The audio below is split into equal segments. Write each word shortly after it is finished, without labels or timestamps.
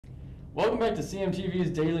Welcome back to CMTV's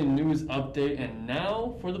Daily News Update, and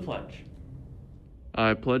now for the pledge.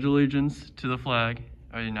 I pledge allegiance to the flag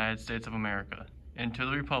of the United States of America, and to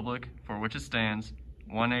the republic for which it stands,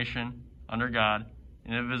 one nation, under God,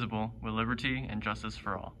 indivisible, with liberty and justice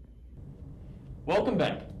for all. Welcome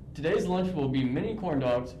back. Today's lunch will be mini corn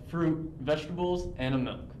dogs, fruit, vegetables, and a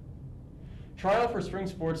milk. Tryout for spring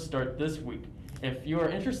sports start this week. If you are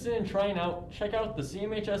interested in trying out, check out the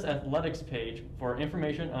CMHS Athletics page for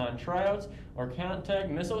information on tryouts, or contact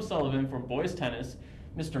Miss O'Sullivan for boys tennis,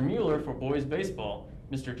 Mr. Mueller for boys baseball,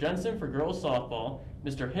 Mr. Jensen for girls softball,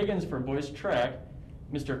 Mr. Higgins for boys track,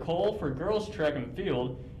 Mr. Cole for girls track and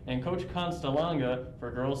field, and Coach Constellanga for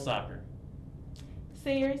girls soccer.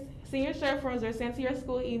 Senior shirt forms are sent to your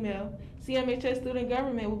school email. CMHS Student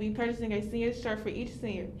Government will be purchasing a senior shirt for each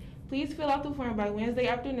senior. Please fill out the form by Wednesday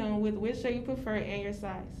afternoon with which shirt you prefer and your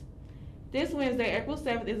size. This Wednesday, April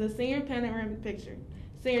 7th, is a senior panoramic picture.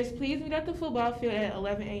 Seniors, please meet at the football field at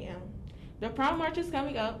 11 a.m. The prom march is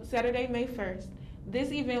coming up Saturday, May 1st.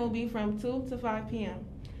 This event will be from 2 to 5 p.m.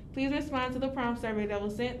 Please respond to the prom survey that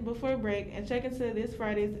was sent before break and check into this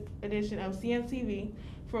Friday's edition of CMTV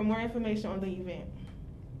for more information on the event.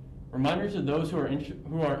 Reminder to those who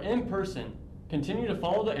are in person, continue to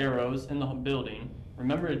follow the arrows in the building.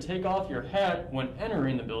 Remember to take off your hat when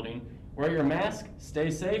entering the building. Wear your mask, stay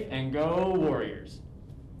safe, and go Warriors.